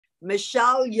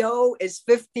Michelle Yeoh is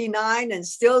 59 and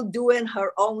still doing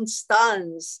her own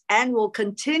stunts and will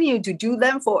continue to do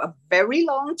them for a very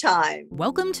long time.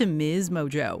 Welcome to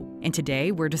MsMojo, and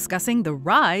today we're discussing the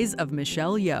rise of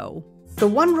Michelle Yeoh. The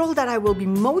one role that I will be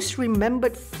most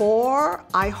remembered for,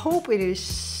 I hope it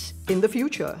is in the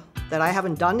future, that I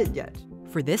haven't done it yet.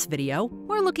 For this video,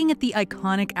 we're looking at the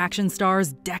iconic action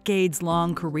star's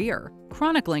decades-long career,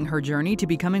 chronicling her journey to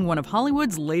becoming one of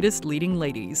Hollywood's latest leading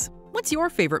ladies. What's your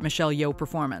favorite Michelle Yeoh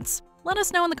performance? Let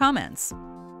us know in the comments.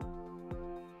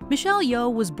 Michelle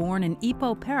Yeoh was born in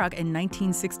Ipoh, Perak in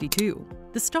 1962.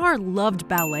 The star loved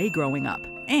ballet growing up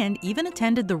and even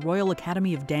attended the Royal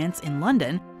Academy of Dance in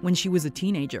London when she was a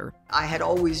teenager. I had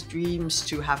always dreams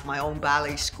to have my own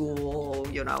ballet school,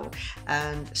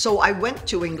 and so I went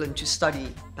to England to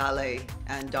study ballet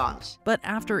and dance. But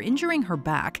after injuring her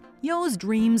back, Yeoh's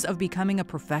dreams of becoming a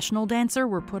professional dancer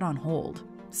were put on hold.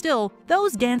 Still,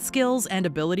 those dance skills and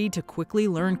ability to quickly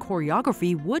learn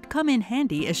choreography would come in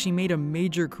handy as she made a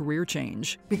major career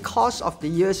change. Because of the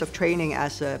years of training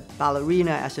as a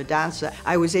ballerina, as a dancer,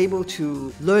 I was able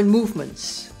to learn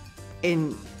movements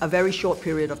in a very short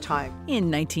period of time. In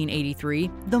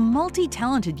 1983, the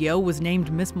multi-talented Yeoh was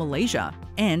named Miss Malaysia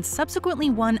and subsequently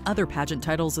won other pageant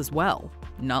titles as well.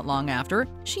 Not long after,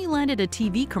 she landed a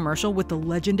TV commercial with the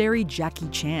legendary Jackie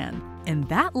Chan, and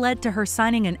that led to her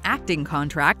signing an acting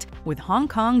contract with Hong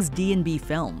Kong's D&B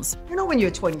Films. When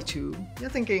you're 22,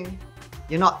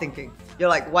 you're not thinking. You're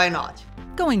like, why not?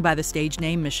 Going by the stage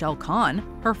name Michelle Khan,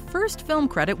 her first film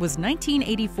credit was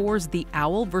 1984's The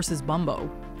Owl vs. Bumbo.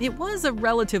 It was a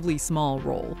relatively small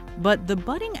role, but the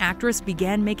budding actress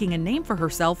began making a name for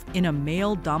herself in a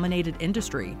male-dominated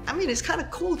industry. It's kind of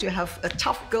cool to have a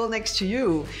tough girl next to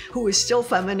you who is still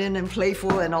feminine and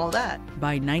playful and all that.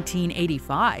 By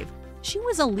 1985, she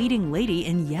was a leading lady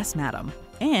in Yes, Madam,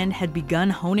 and had begun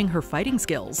honing her fighting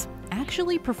skills,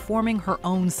 actually performing her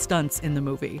own stunts in the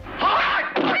movie.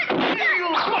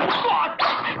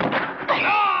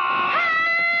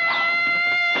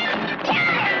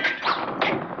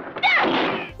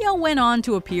 Yeoh went on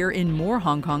to appear in more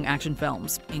Hong Kong action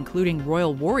films, including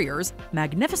Royal Warriors,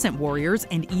 Magnificent Warriors,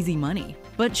 and Easy Money.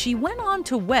 But she went on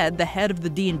to wed the head of the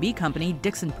D&B company,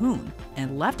 Dixon Poon,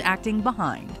 and left acting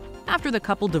behind. After the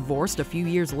couple divorced a few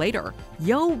years later,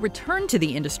 Yeoh returned to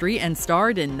the industry and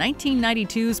starred in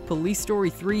 1992's Police Story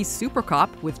 3 Super Cop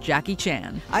with Jackie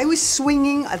Chan. I was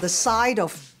swinging at the side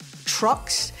of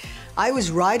trucks. I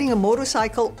was riding a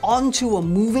motorcycle onto a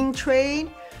moving train.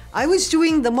 I was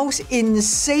doing the most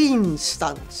insane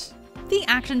stunts. The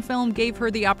action film gave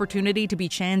her the opportunity to be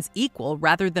Chan's equal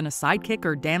rather than a sidekick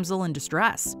or damsel in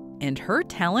distress, and her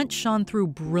talent shone through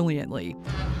brilliantly.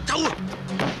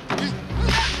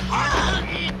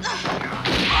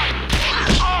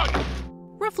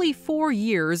 Roughly 4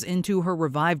 years into her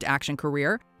revived action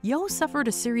career, Yeoh suffered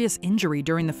a serious injury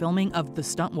during the filming of The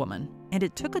Stunt Woman, and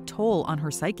it took a toll on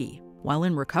her psyche. While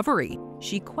in recovery,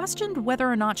 she questioned whether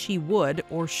or not she would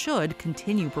or should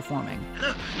continue performing.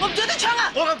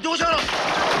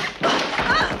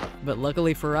 But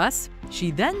luckily for us,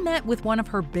 she then met with one of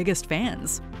her biggest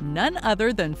fans, none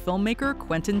other than filmmaker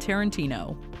Quentin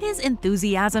Tarantino. His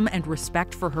enthusiasm and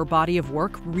respect for her body of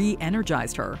work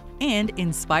re-energized her and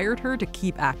inspired her to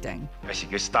keep acting.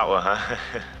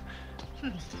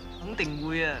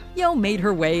 Yeoh made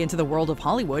her way into the world of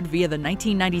Hollywood via the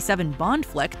 1997 Bond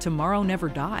flick Tomorrow Never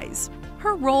Dies.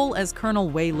 Her role as Colonel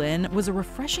Wei Lin was a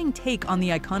refreshing take on the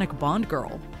iconic Bond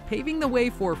girl, paving the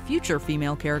way for future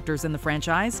female characters in the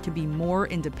franchise to be more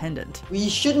independent. We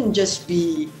shouldn't just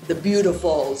be the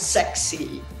beautiful,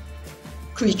 sexy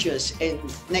creatures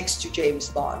next to James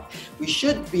Bond. We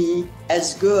should be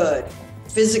as good,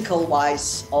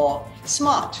 physical-wise or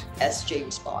smart as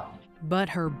James Bond. But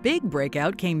her big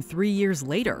breakout came 3 years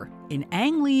later, in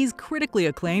Ang Lee's critically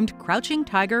acclaimed Crouching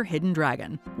Tiger, Hidden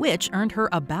Dragon, which earned her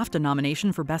a BAFTA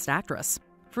nomination for Best Actress.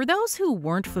 For those who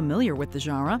weren't familiar with the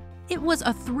genre, it was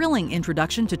a thrilling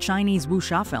introduction to Chinese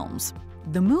wuxia films.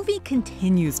 The movie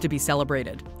continues to be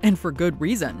celebrated, and for good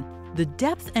reason. The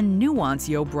depth and nuance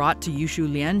Yeoh brought to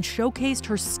Yushu Lian showcased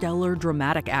her stellar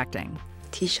dramatic acting.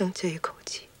 提升这一口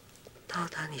气，到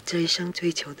达你这一生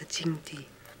追求的境地。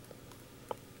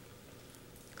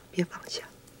 别放下，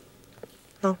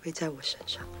浪费在我身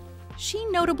上。 She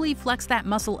notably flexed that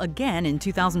muscle again in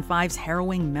 2005's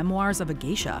harrowing Memoirs of a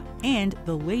Geisha and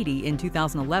The Lady in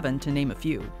 2011, to name a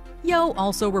few. Yeoh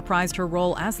also reprised her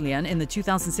role as Lian in the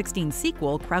 2016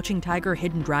 sequel Crouching Tiger,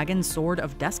 Hidden Dragon: Sword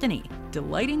of Destiny,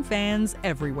 delighting fans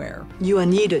everywhere. You are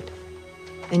needed,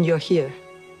 and you're here.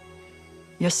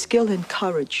 Your skill and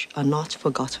courage are not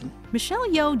forgotten. Michelle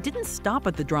Yeoh didn't stop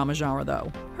at the drama genre,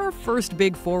 though. Her first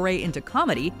big foray into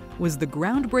comedy was the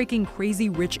groundbreaking Crazy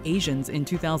Rich Asians in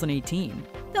 2018.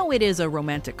 Though it is a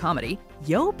romantic comedy,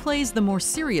 Yeoh plays the more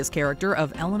serious character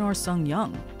of Eleanor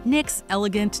Sung-young, Nick's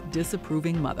elegant,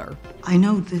 disapproving mother. I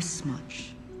know this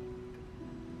much.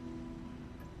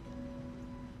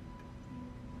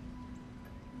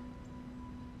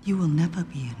 You will never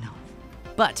be enough.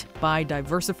 But by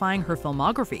diversifying her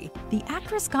filmography, the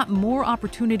actress got more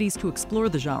opportunities to explore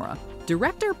the genre.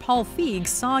 Director Paul Feig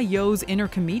saw Yeoh's inner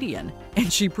comedian,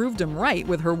 and she proved him right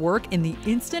with her work in the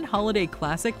instant holiday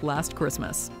classic Last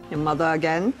Christmas. Your mother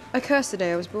again? I cursed the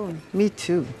day I was born. Me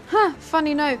too. Huh,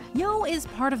 funny note. Yeoh is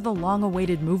part of the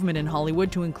long-awaited movement in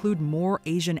Hollywood to include more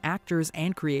Asian actors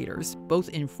and creators, both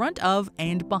in front of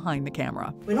and behind the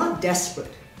camera. We're not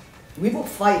desperate. We will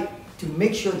fight to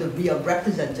make sure that we are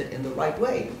represented in the right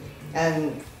way.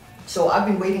 And so I've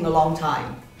been waiting a long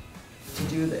time to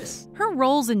do this. Her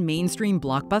roles in mainstream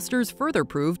blockbusters further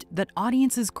proved that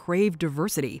audiences crave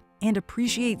diversity and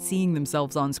appreciate seeing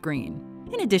themselves on screen.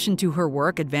 In addition to her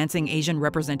work advancing Asian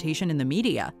representation in the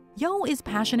media, Yeoh is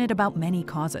passionate about many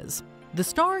causes. The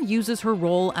star uses her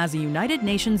role as a United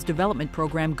Nations Development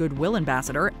Program Goodwill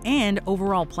Ambassador and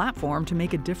overall platform to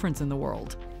make a difference in the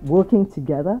world. Working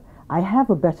together, I have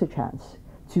a better chance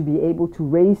to be able to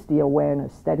raise the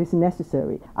awareness that is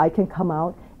necessary. I can come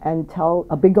out and tell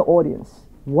a bigger audience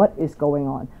what is going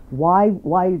on,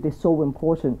 why it is so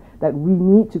important that we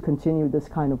need to continue this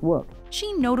kind of work.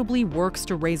 She notably works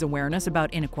to raise awareness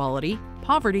about inequality,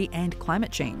 poverty, and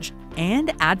climate change,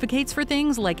 and advocates for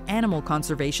things like animal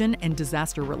conservation and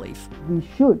disaster relief. We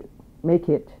should make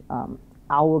it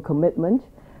our commitment,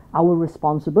 our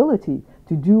responsibility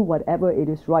to do whatever it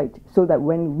is right, so that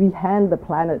when we hand the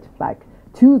planet back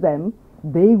to them,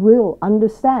 they will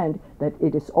understand that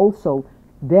it is also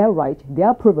their right,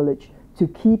 their privilege to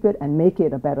keep it and make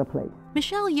it a better place.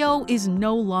 Michelle Yeoh is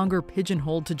no longer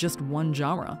pigeonholed to just one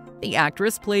genre. The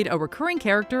actress played a recurring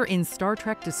character in Star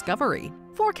Trek Discovery.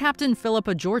 For Captain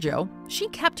Philippa Georgiou, she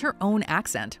kept her own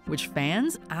accent, which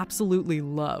fans absolutely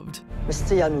loved.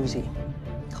 Mr. Yanuzi,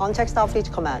 contact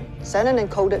Starfleet Command. Send an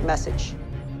encoded message.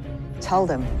 Tell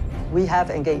them we have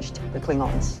engaged the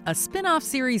Klingons. A spin-off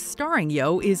series starring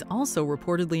Yeoh is also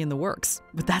reportedly in the works,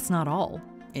 but that's not all.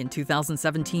 In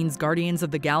 2017's Guardians of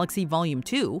the Galaxy Volume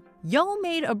 2, Yeoh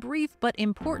made a brief but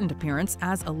important appearance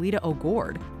as Alita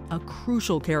O'Gord, a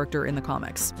crucial character in the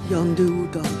comics. Yondu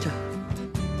Uganda,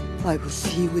 I will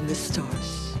see you in the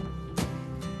stars.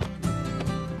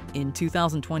 In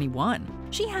 2021,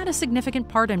 she had a significant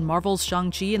part in Marvel's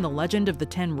Shang-Chi and the Legend of the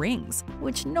Ten Rings,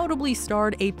 which notably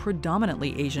starred a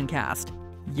predominantly Asian cast.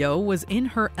 Yeoh was in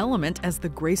her element as the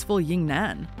graceful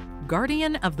Ying-nan,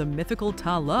 guardian of the mythical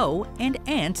Ta Lo and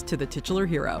aunt to the titular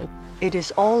hero. It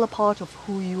is all a part of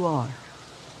who you are.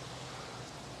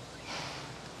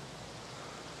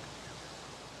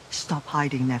 Stop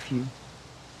hiding, nephew.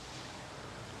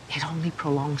 It only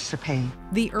prolongs the pain.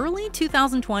 The early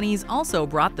 2020s also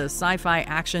brought the sci-fi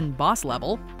action Boss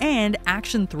Level and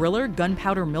action thriller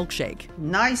Gunpowder Milkshake.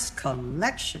 Nice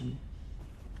collection.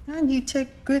 And you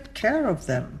take good care of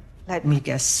them. Let me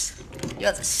guess.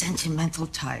 You're the sentimental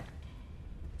type.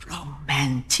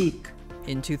 Romantic.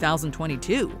 In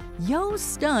 2022, Yeoh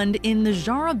stunned in the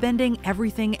genre-bending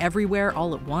Everything Everywhere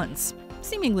All at Once.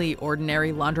 Seemingly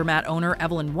ordinary laundromat owner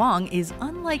Evelyn Wong is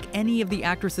unlike any of the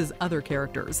actress's other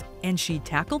characters, and she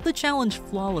tackled the challenge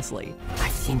flawlessly.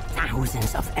 I've seen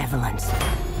thousands of Evelyns.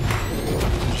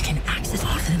 You can access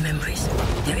all their memories,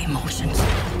 their emotions,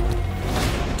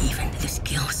 even their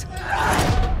skills.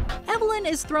 Evelyn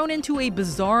is thrown into a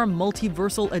bizarre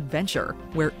multiversal adventure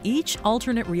where each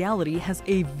alternate reality has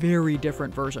a very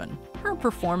different version. Her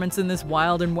performance in this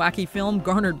wild and wacky film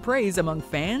garnered praise among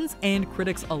fans and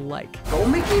critics alike.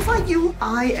 Don't make me fight you.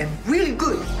 I am really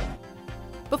good.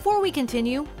 Before we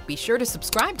continue, be sure to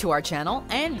subscribe to our channel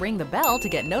and ring the bell to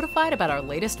get notified about our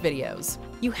latest videos.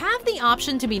 You have the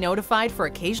option to be notified for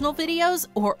occasional videos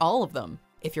or all of them.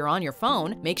 If you're on your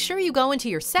phone, make sure you go into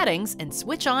your settings and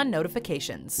switch on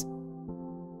notifications.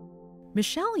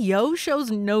 Michelle Yeoh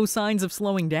shows no signs of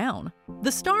slowing down.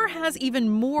 The star has even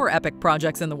more epic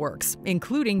projects in the works,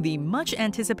 including the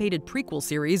much-anticipated prequel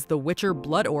series The Witcher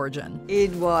Blood Origin.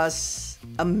 It was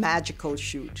a magical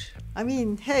shoot. I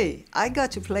mean, hey, I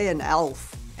got to play an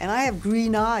elf, and I have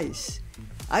green eyes.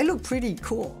 I look pretty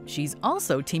cool. She's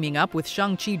also teaming up with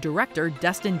Shang-Chi director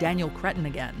Destin Daniel Cretton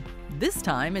again. This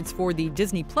time, it's for the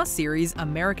Disney Plus series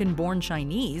American-Born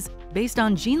Chinese, based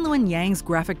on Jean-Luen Yang's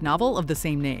graphic novel of the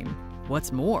same name.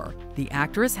 What's more, the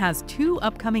actress has 2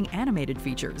 upcoming animated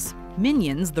features.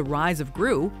 Minions: The Rise of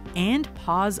Gru, and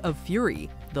Paws of Fury: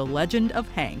 The Legend of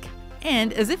Hank.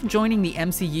 And as if joining the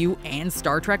MCU and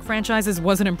Star Trek franchises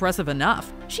wasn't impressive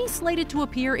enough, she's slated to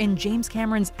appear in James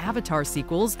Cameron's Avatar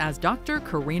sequels as Dr.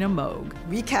 Karina Moog.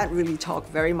 We can't really talk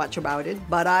very much about it,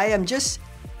 but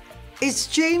it's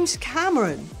James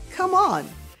Cameron. Come on.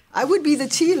 I would be the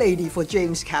tea lady for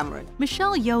James Cameron.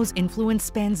 Michelle Yeoh's influence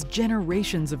spans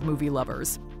generations of movie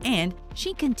lovers, and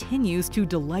she continues to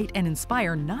delight and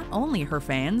inspire not only her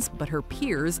fans, but her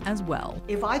peers as well.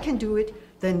 If I can do it,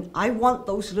 then I want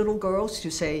those little girls to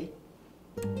say,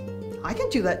 I can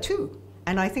do that too.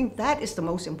 And I think that is the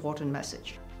most important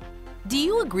message. Do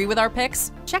you agree with our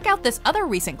picks? Check out this other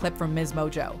recent clip from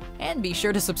MsMojo, and be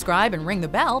sure to subscribe and ring the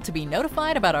bell to be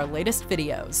notified about our latest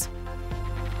videos.